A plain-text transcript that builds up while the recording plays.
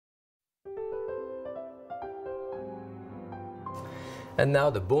And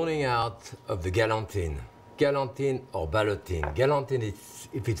now the boning out of the galantine. Galantine or ballotine. Galantine is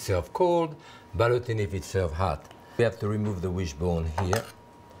if it's served cold, ballotine if it's served hot. We have to remove the wishbone here.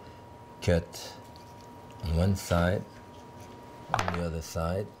 Cut on one side, on the other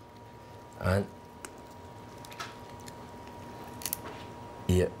side, and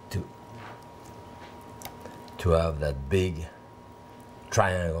here to have that big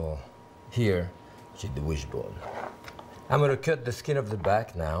triangle here, which is the wishbone. I'm going to cut the skin of the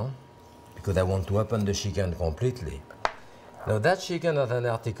back now because I want to open the chicken completely. Now that chicken has an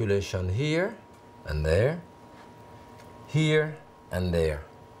articulation here and there, here and there.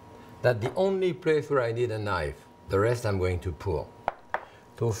 That's the only place where I need a knife. The rest I'm going to pull.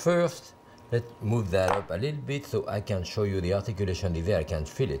 So first, let's move that up a little bit so I can show you the articulation is there. I can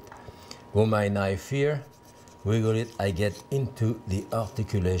feel it. With my knife here, wiggle it, I get into the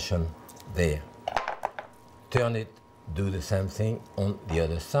articulation there. Turn it, do the same thing on the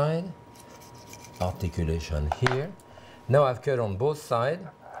other side. Articulation here. Now I've cut on both sides,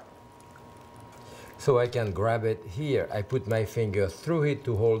 so I can grab it here. I put my finger through it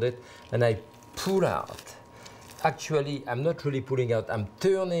to hold it, and I pull out. Actually, I'm not really pulling out, I'm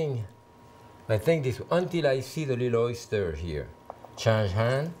turning. I think this until I see the little oyster here. Change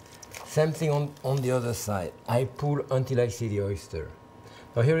hand. Same thing on the other side. I pull until I see the oyster.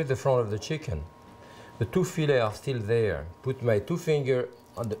 Now here is the front of the chicken. The two fillets are still there. Put my two fingers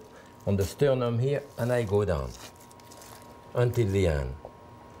on the sternum here, and I go down until the end.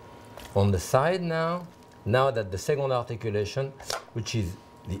 On the side now that the second articulation, which is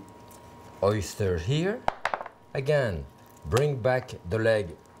the oyster here, again, bring back the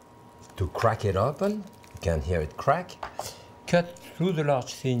leg to crack it open. You can hear it crack. Cut through the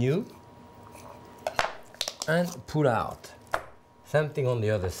large sinew and pull out. Same thing on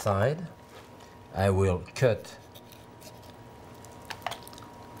the other side. I will cut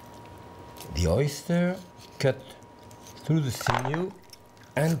the oyster, cut through the sinew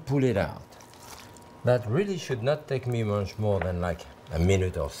and pull it out. That really should not take me much more than like a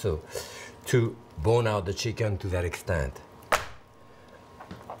minute or so to bone out the chicken to that extent.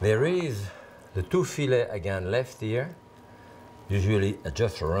 There is the two fillets again left here. Usually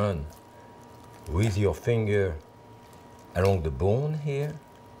just run with your finger along the bone here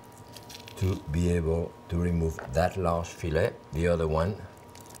to be able to remove that large fillet, the other one.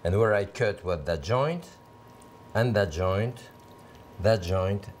 And where I cut was that joint, and that joint, that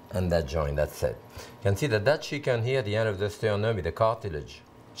joint, and that joint. That's it. You can see that chicken here, the end of the sternum, is the cartilage.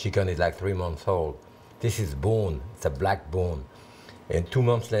 Chicken is like 3 months old. This is bone. It's a black bone. And 2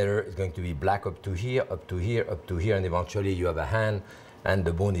 months later, it's going to be black up to here, up to here, up to here, and eventually you have a hand, and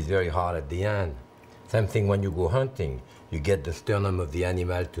the bone is very hard at the end. Same thing when you go hunting. You get the sternum of the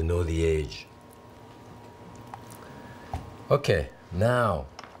animal to know the age. Okay, now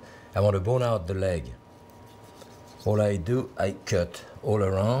I want to bone out the leg. All I do, I cut all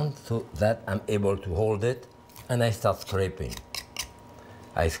around so that I'm able to hold it, and I start scraping.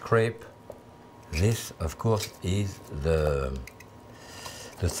 I scrape. This, of course, is the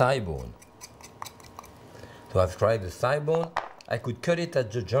thigh bone. So I've tried the thigh bone. I could cut it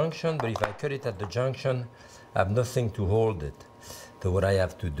at the junction, but if I cut it at the junction, I have nothing to hold it. So what I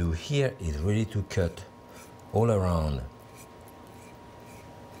have to do here is really to cut all around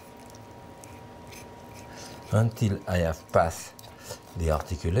until I have passed the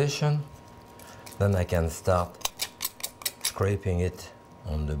articulation. Then I can start scraping it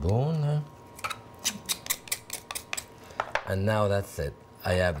on the bone. And now that's it.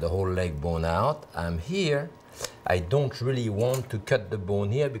 I have the whole leg bone out. I'm here. I don't really want to cut the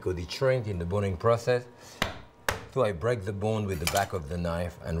bone here because it shrinks in the boning process. So I break the bone with the back of the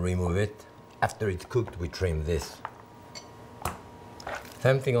knife and remove it. After it's cooked, we trim this.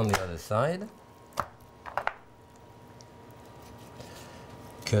 Same thing on the other side.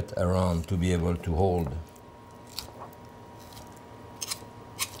 Cut around to be able to hold.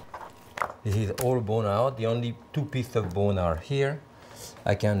 This is all bone out. The only two pieces of bone are here.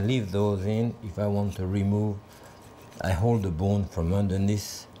 I can leave those in if I want to remove. I hold the bone from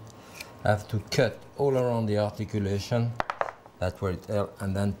underneath. I have to cut all around the articulation. That's where it's held,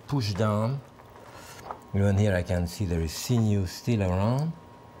 and then push down. Even here I can see there is sinew still around.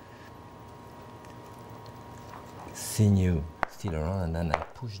 Sinew still around, and then I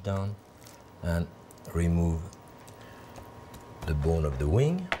push down and remove the bone of the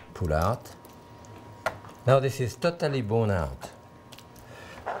wing, pull out. Now this is totally bone out.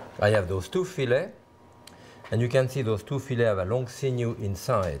 I have those two fillets, and you can see those two fillets have a long sinew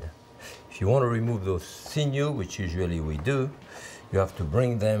inside. If you want to remove those sinew, which usually we do, you have to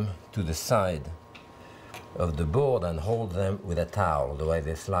bring them to the side. of the board and hold them with a towel, the way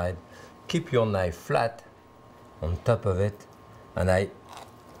they slide. Keep your knife flat on top of it, and I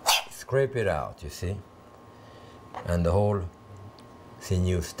scrape it out, you see, and the whole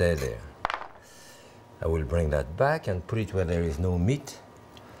sinew stay there. I will bring that back and put it where there is no meat,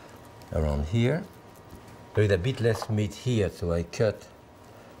 around here. There is a bit less meat here, so I cut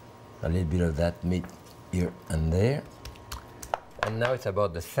a little bit of that meat here and there. And now it's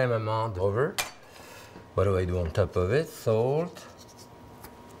about the same amount over. What do I do on top of it? Salt,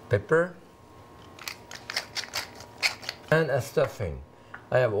 pepper, and a stuffing.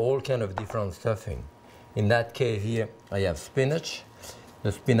 I have all kind of different stuffing. In that case here, I have spinach.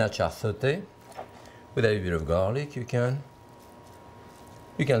 The spinach are sauté with a little bit of garlic. You can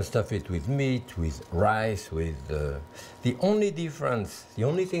stuff it with meat, with rice, with... The only difference, the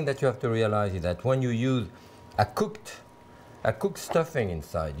only thing that you have to realize is that when you use a cooked stuffing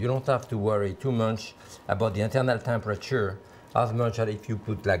inside, you don't have to worry too much about the internal temperature as much as if you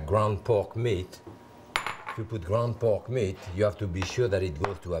put like ground pork meat. If you put ground pork meat, you have to be sure that it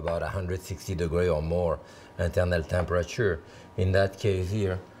goes to about 160 degrees or more internal temperature. In that case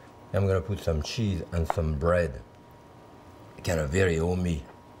here, I'm going to put some cheese and some bread. Kind of very homey,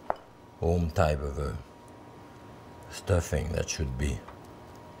 home type of stuffing that should be.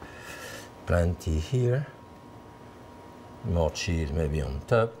 Plenty here. More cheese maybe on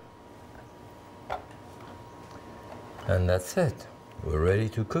top. And that's it. We're ready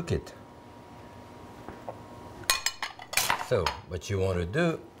to cook it. So what you want to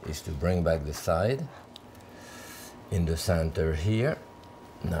do is to bring back the side in the center here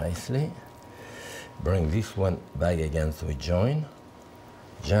nicely. Bring this one back again so we join.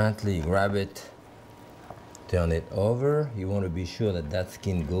 Gently grab it, turn it over. You want to be sure that that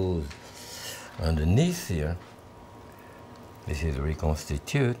skin goes underneath here. This is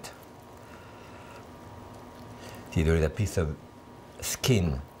reconstitute. See, there is a piece of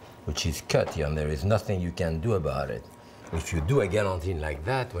skin which is cut here, and there is nothing you can do about it. If you do a galantine like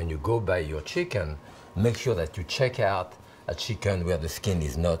that, when you go buy your chicken, make sure that you check out a chicken where the skin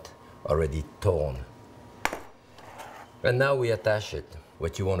is not already torn. And now we attach it.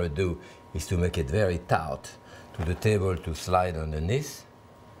 What you want to do is to make it very taut to the table to slide underneath.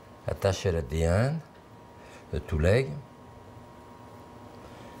 Attach it at the end, the two legs.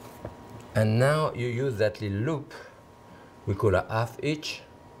 And now you use that little loop, we call a half hitch,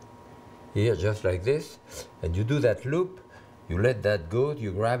 here just like this. And you do that loop, you let that go,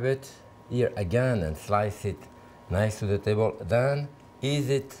 you grab it here again and slice it nice to the table. Then ease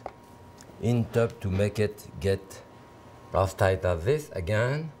it in top to make it get as tight as this.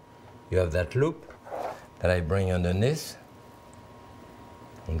 Again, you have that loop that I bring underneath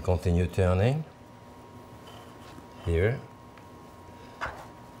and continue turning here.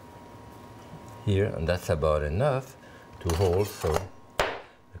 Here, and that's about enough to hold, so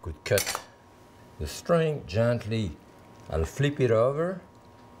I could cut the string gently. I'll flip it over,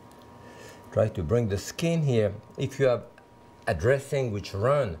 try to bring the skin here. If you have a dressing which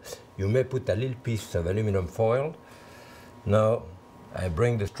runs, you may put a little piece of aluminum foil. Now I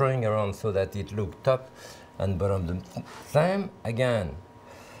bring the string around so that it looks top and bottom the same. Again,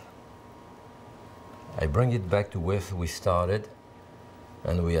 I bring it back to where we started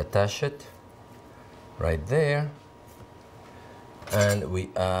and we attach it right there, and we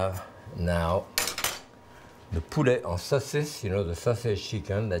have now the poulet en saucisse, you know, the sausage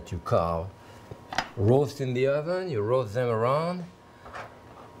chicken that you carve, roast in the oven. You roast them around,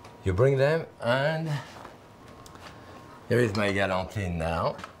 you bring them, and here is my galantine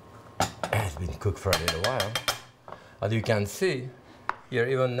now. It's been cooked for a little while. As you can see here,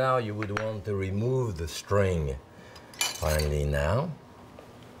 even now you would want to remove the string finally now,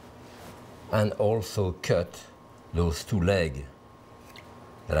 and also cut those two legs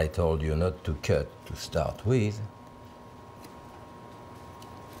that I told you not to cut to start with.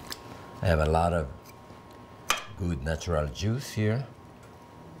 I have a lot of good natural juice here.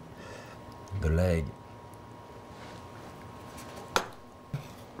 The leg.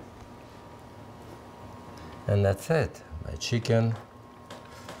 And that's it. My chicken,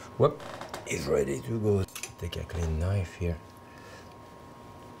 whoop, is ready to go. Take a clean knife here.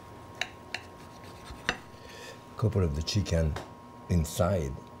 Couple of the chicken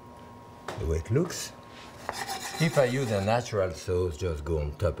inside the way it looks. If I use a natural sauce, just go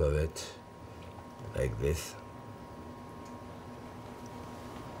on top of it like this.